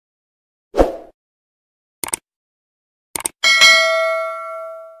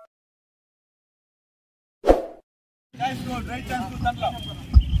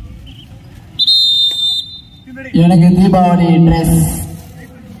எனக்கு தீபாவளி ட்ரெஸ்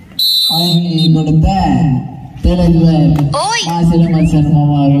வாங்கி கொடுத்த தலைவர் ஆசிரமசன்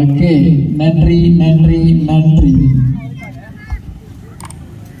மாமா அவர்களுக்கு நன்றி நன்றி நன்றி.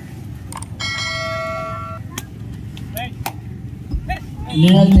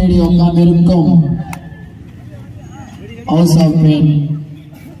 நிழல் தேடி உட்கார்ந்திருக்கும் ஹவுஸ் ஆஃப் பெயின்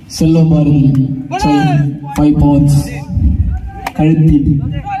செல்லும் பாரதி 5 pounds கழுத்தில்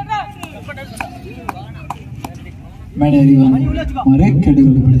மேடை கெடு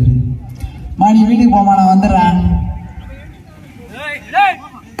கொடுப்படுகிறது. மாடி வீட்டுக்கு போமா, நான் வந்துடுறேன்.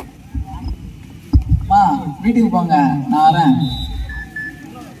 வீட்டுக்கு போங்க, நான் வரேன்.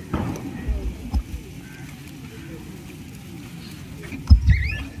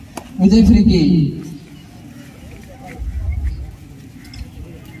 விஜய் ஃப்ரீக்கி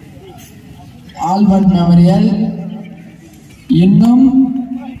ஆல்பர்ட் மெமோரியல் இன்னும்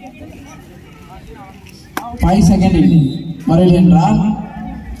 5 செகண்டில் வரல் என்றால்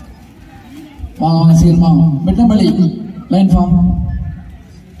வாங்க சீர்மா மிட்டம்பள்ளி line form.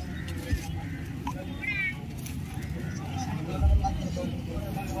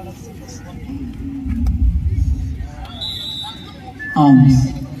 arms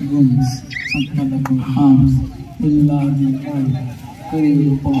guns sakalaku arms billahi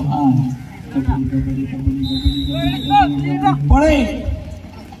karibu po arms kabadi pore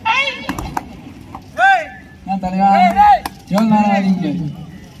na tariya jol narari ke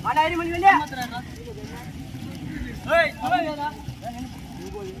mana iri mani veliya hey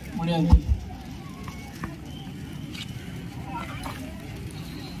mudiyadhu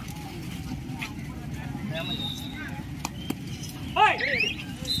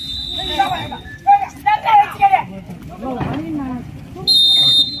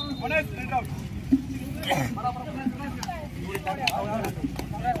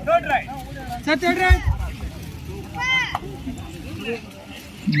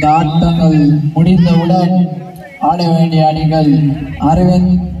ஆட்டங்கள் முடிந்தவுடன் ஆட வேண்டிய அணிகள்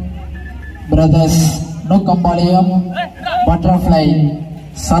அரவிந்த் பிரதர்ஸ் நூக்கம்பாளையம், பட்டர்ஃப்ளை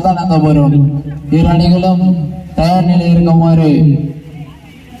சதானந்தபுரம். இரு அணிகளும் தயார் நிலையில் இருக்குமாறு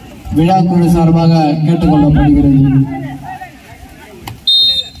விழாக்குழு சார்பாக கேட்டுக்கொள்ளப்படுகிறது.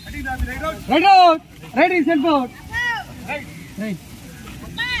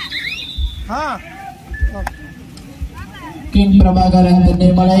 கிங் பிரபாகரன்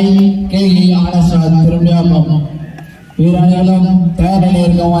தென்னிமலை, கேகி ஆனஸ்ராஜ் திரும்பியாக்கம். இரு அணிகளும் தயார் நிலையில்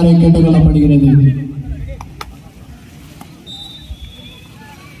இருக்குமாறு கேட்டுக்கொள்ளப்படுகிறது.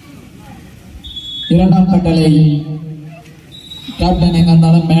 இரண்டாம் கட்டளை கேப்டன் எங்க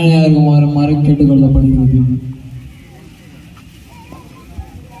இருந்தாலும் மேலே இருக்குமாறு கேட்டுக்கொள்ளப்படுகிறது.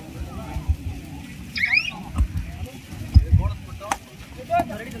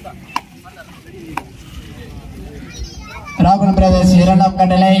 ராகுல் பிரதர்ஸ் இரண்டாம்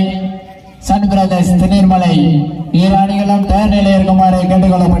கட்டளை, சன் பிரதர்ஸ் திருநீர்மலை. இரு அணிகளும் தயார் நிலையில் இருக்குமாறு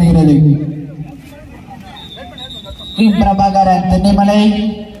கேட்டுக்கொள்ளப்படுகிறது. கிங் பிரபாகரன் தென்னிமலை,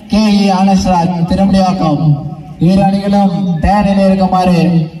 கேஇ ஆனஸ்ராஜ் திரும்பியாக்கம். இரு அணிகளும் தயார் நிலையில் இருக்குமாறு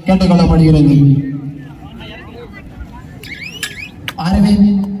கேட்டுக்கொள்ளப்படுகிறது. Aravind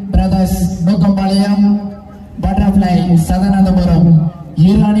brothers Nookampalayam, butterfly Sadanandapuram.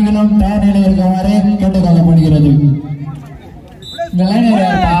 இரு அணிகளும் தயார் நிலையில் இருக்குமாறு கேட்டுக்கொள்ளப்படுகிறது.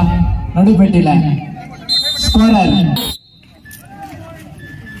 நடுப்பேட்டில ஸ்கோரர்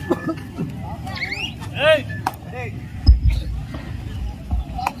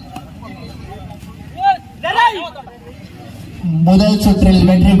முதல் சுற்றில்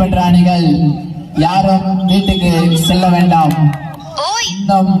வெற்றி பெற்ற அணிகள் யாரும் வீட்டுக்கு செல்ல வேண்டாம்.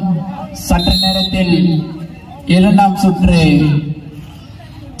 இன்னும் சற்று நேரத்தில் இரண்டாம் சுற்று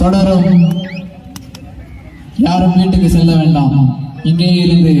தொடரும். யாரும் வீட்டுக்கு செல்ல வேண்டாம். இங்கே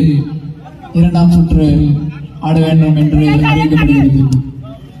இருந்து இரண்டாம் சுற்று ஆட வேண்டும் என்று அறிவிக்கப்படுகிறது.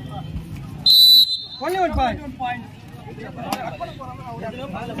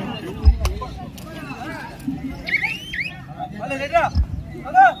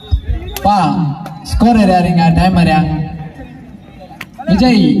 ஸ்கோரர் யாருங்க? டைமர்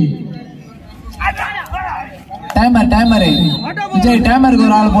விஜய். டைமர் விஜய், டைமருக்கு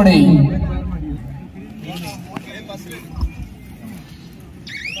ஒரு ஆள் போடு.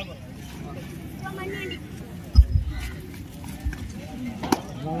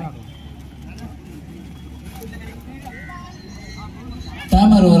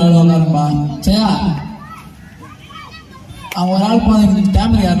 டைமர் ஒரு ஆள் உட்காருப்பா. சரியா? அவன் ஒரு ஆள் போது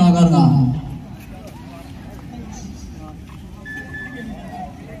டைமர் யாருன்னா உட்காருங்க.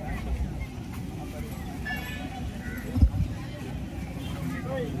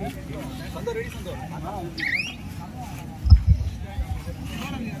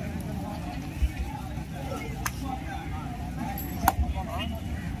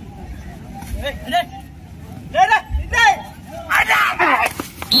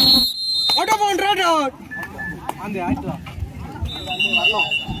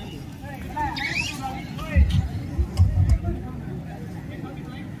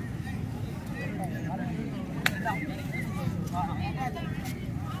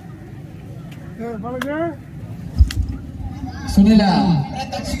 சுனிலா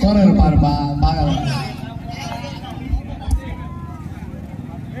ஸ்கோரர் பாருப்பா பார்க்கலாம்.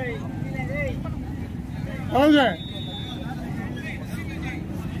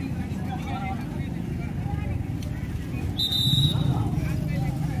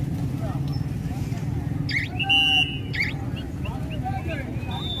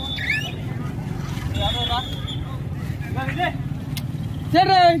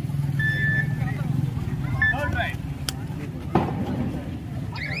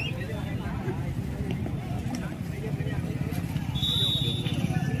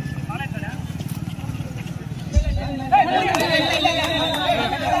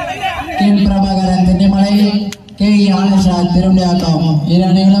 பிரபாகரன் தென்னிமலை கே ஆனஷா திருவிளையாட்டம் இரு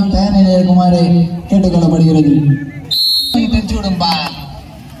அணிகளும் தயார் நிலையில் இருக்குமாறு கேட்டுக்கொள்ளப்படுகிறது. தெரிஞ்சு விடும்பா.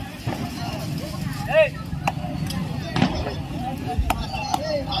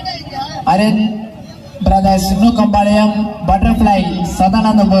 அரண் பிரதர்ஸ் நூக்கம்பாளையம் பட்டர்ஃபிளை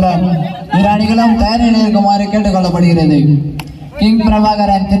சதானந்தபுரம் இரு அணிகளும் தயார் நிலையில் இருக்குமாறு கேட்டுக்கொள்ளப்படுகிறது. கிங்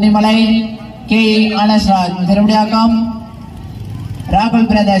பிரபாகரன் தென்னிமலை கே ஆனஷா திருவிளையாட்டம் ராகுல்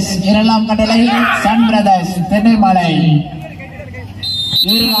பிரதர்ஸ் இரண்டாம் கட்டளை சன் பிரதர்ஸ் தென்னிமலை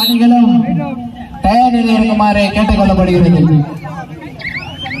இரு அணிகளும் தயார் நிலையில் இருக்குமாறு கேட்டுக்கொள்ளப்படுகிறது.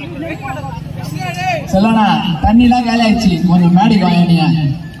 சொல்லணா தண்ணிலாம் காலி ஆயிடுச்சு, கொஞ்சம் மேடிக்கு வாங்கினியா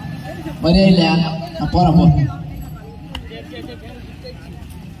வரே இல்லையா? நான் போறேன் போ.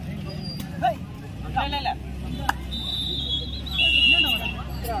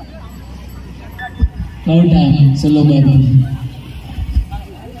 சொல்லு பாபு.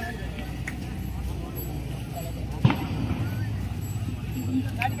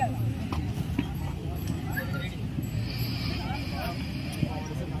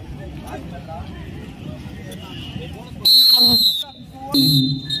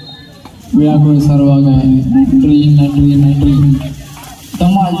 விழாக்குழு சார்பாக நன்றி நன்றி நன்றி.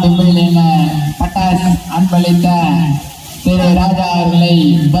 தம்மாள் தும்பையில் என பட்டாஸ் அன்பளித்த திரு ராஜா அவர்களை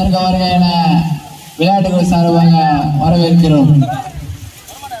வருக வருக என விளையாட்டுக்குழு சார்பாக வரவேற்கிறோம்.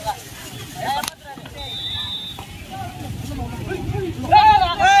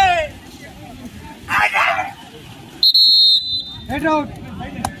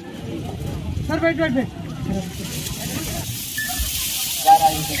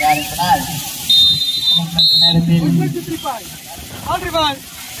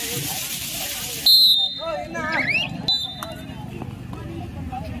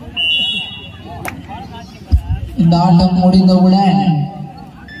 இந்த ஆட்டம் முடிந்தவுடன்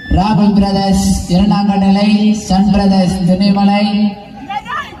ராகுல் பிரதர்ஸ் இரண்டாம் கட்டளை Sun brothers தென்னிமலை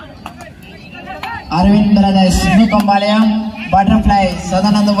Aravind brothers Nookampalayam butterfly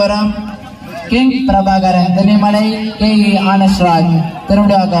Sadanandapuram king Prabhakaran தென்னிமலை K ஆனஸ்ராஜ்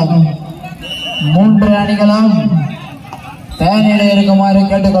திருவிழாக்கம் மூன்று அணிகளும் தயார் நிலையில் இருக்குமாறு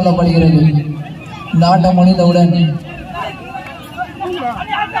கேட்டுக்கொள்ளப்படுகிறது. இந்த ஆட்டம் முடிந்தவுடன்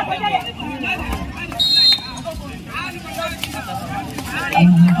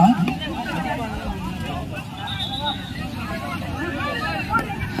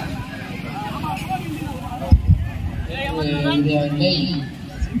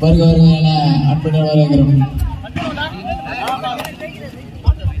வருக வருக என அன்புடன் வரவேற்கிறோம்.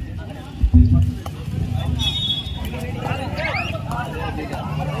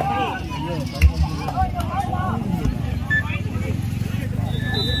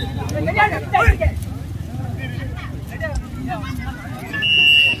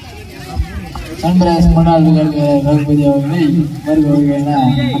 சன்பிராஸ் முன்னாள் ரகுபதி அவர்களை வருக வருக என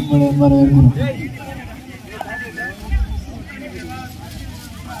அன்புடன் வரவேற்கிறோம்.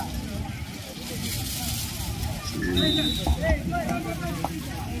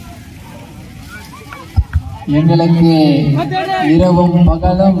 எங்களுக்கு இரவும்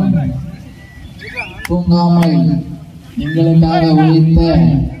பகலும் தூங்காமல் எங்களுக்காக உழைத்த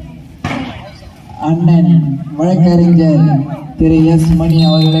அண்ணன் வழக்கறிஞர் திரு எஸ் மணி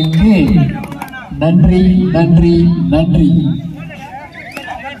அவர்களுக்கு நன்றி நன்றி நன்றி.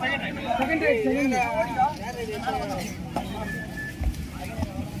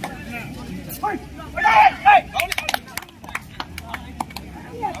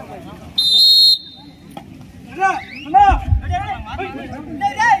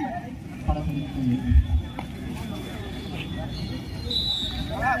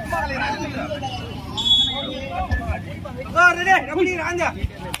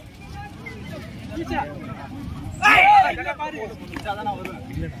 Cut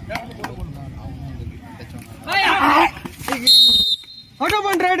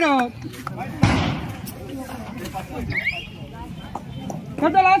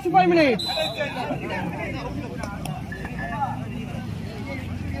the last 5 minutes.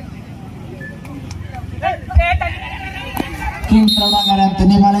 King Prabhakaran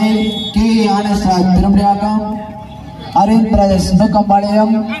Thanea, K. Anastra Tiruneermalai, Arvind Brothers Nukkambalayam,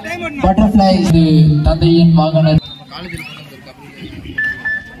 Butterflies, Thandayin Maganar.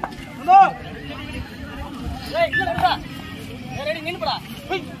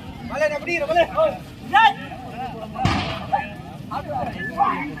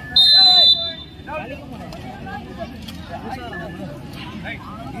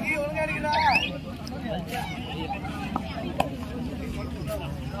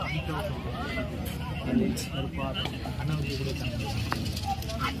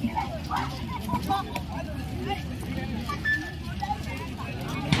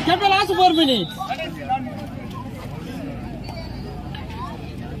 Get the last 4 minutes.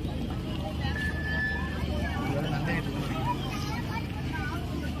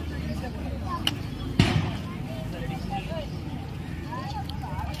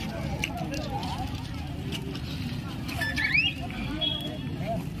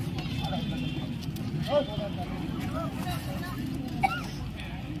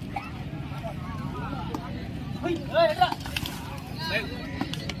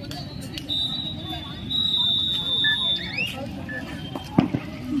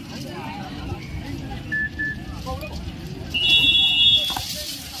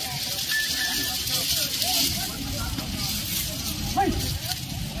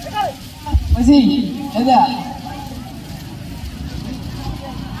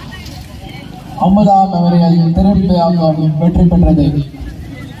 அமுதாம் அவர்கள் திரும்பியாக்கம் வெற்றி பெற்றது.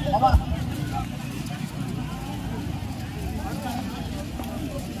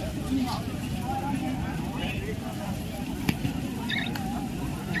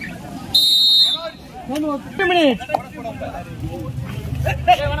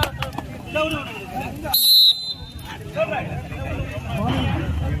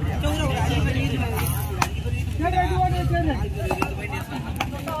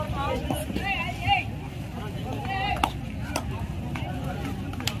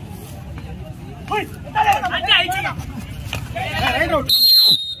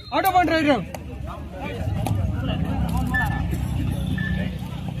 Out of one rider.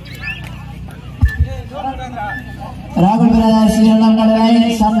 Rahul Brothers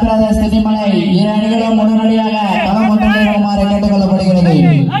Tiruneermalai, Sun Brothers Thanea, இரு அணிகளும் உடனடியாக களம் ஒன்றில் இறங்குமாறு கேட்டுக் கொள்ளப்படுகிறது.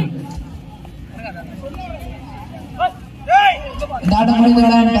 இந்த ஆட்டம்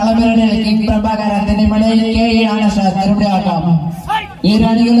முடிந்தவுடன் களமிறங்கில் king Prabhakaran Thanea, K. Anastra Tiruneermalai, இரு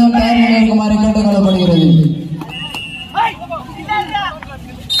அணிகளும் தயார் நிலையில் இருக்குமாறு கேட்டுக் கொள்ளப்படுகிறது.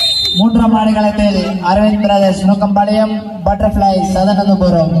 மூன்றாம் ஆடுகளத்தில் அரவிந்த் பிரதர்ஸ் நுக்கம்பாளையம், பட்டர்ஃபிளைஸ்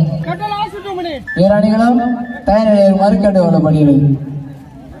சதனந்தபுரம் இரு அணிகளும் தயார் நிலையில் இருக்குமாறு கேட்டுக் கொள்ளப்படுகிறது.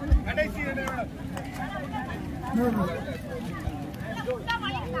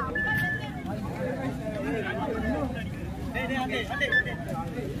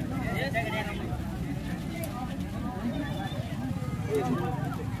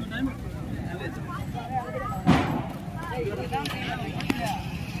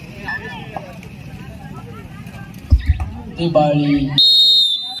 Bali.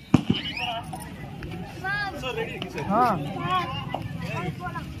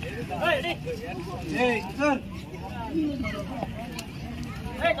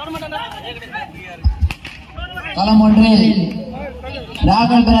 களம் ஒன்றில்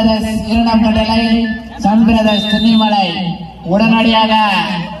ராகுல் பிரதர்ஸ் இரண்டாம் கட்டளை, சன் பிரதர்ஸ் Thanea உடனடியாக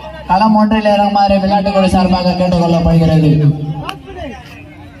களம் ஒன்றில் இறங்குமாறு விளையாட்டுக்குழு சார்பாக கேட்டுக் கொள்ளப்படுகிறது.